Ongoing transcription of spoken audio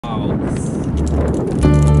shovels.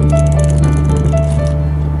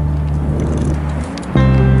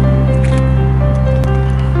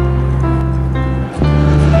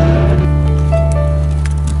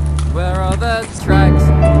 Where are the tracks?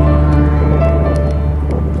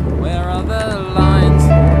 Where are the lines?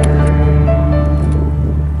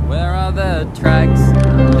 Where are the tracks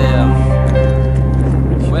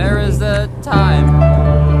live? Where is the time?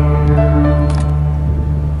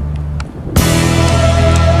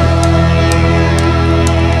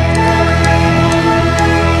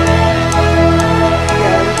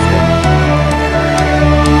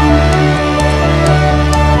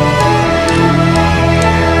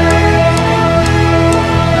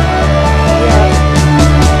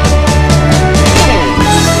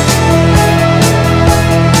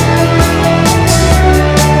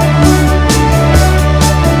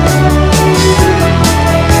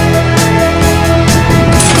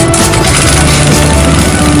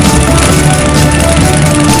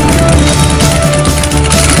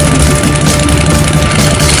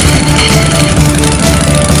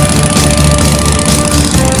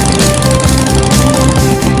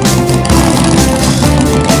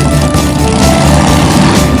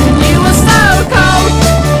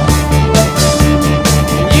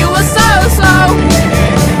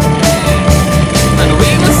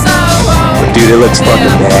 Dude, it looks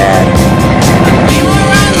fucking bad.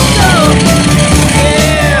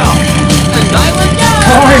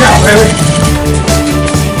 Oh, not really.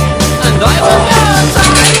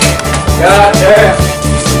 God damn.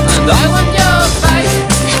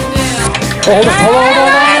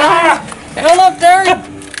 Hold up, Derry!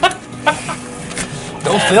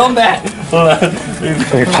 Don't film that!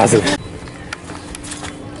 Very positive.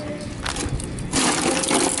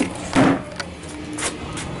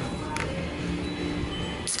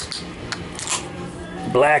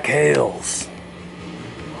 Black Hills.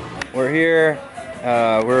 We're here.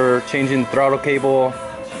 We're changing the throttle cable.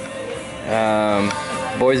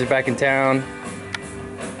 Boys are back in town,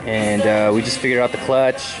 and we just figured out the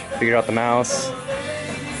clutch, figured out the mouse,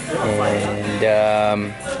 and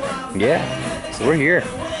yeah. So we're here.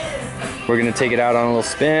 We're gonna take it out on a little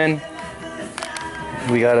spin.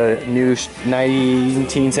 We got a new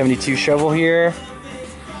 1972 shovel here,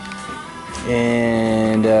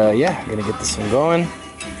 and yeah, gonna get this one going.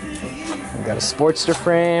 We got a Sportster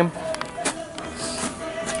frame.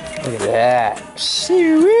 Look at that.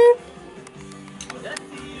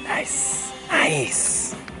 Nice.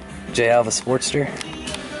 Nice. J Alva Sportster.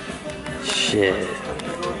 Shit.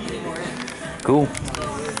 Cool.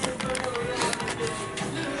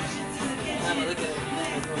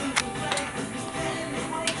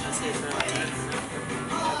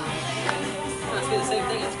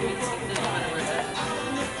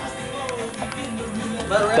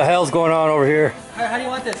 What the hell's going on over here? How do you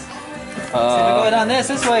want this? So if I go down this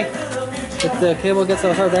way, if the cable gets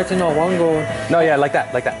so hard, there's actually no one go. No, yeah, like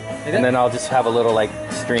that, like that. And then I'll just have a little like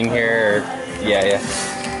string here. Or, yeah.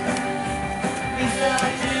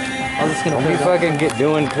 I'm just gonna We fucking get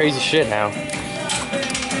doing crazy shit now.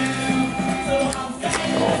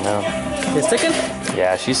 Oh no. You sticking?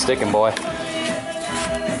 Yeah, she's sticking, boy.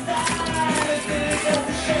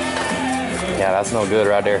 Yeah, that's no good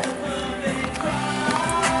right there.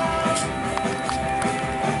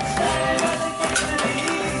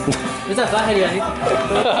 Where's that flathead you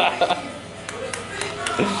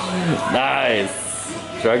Nice.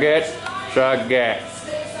 Shrug it. Shrug it.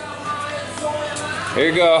 Here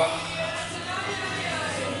you go.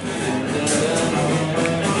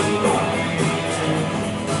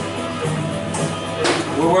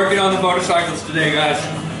 We're working on the motorcycles today, guys.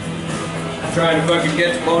 Trying to fucking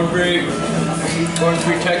get to Bone Free,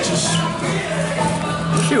 Texas.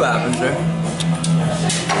 See what happens there.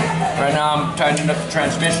 Right now I'm tightening up the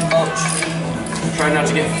transmission bolts. Trying not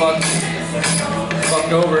to get fucked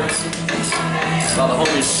over. All the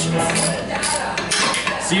homies.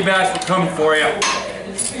 Sea bass are coming for you.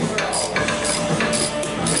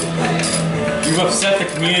 You've upset the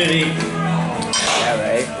community. Yeah,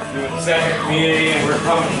 right. You've upset the community and we're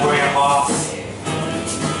coming for you, boss.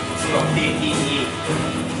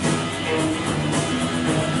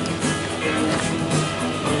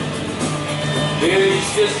 Dude, you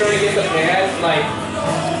just trying to get the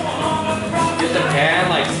pan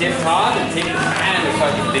like tip top and take the pan to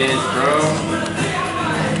fucking biz, bro.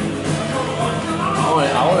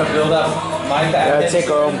 I want to build up my back. We gotta take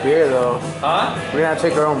our own beer though. Huh? We're gonna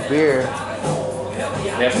take our own beer.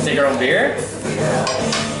 We have to take our own beer?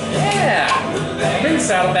 Yeah. Bring the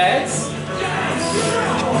saddlebags.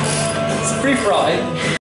 It's free for all.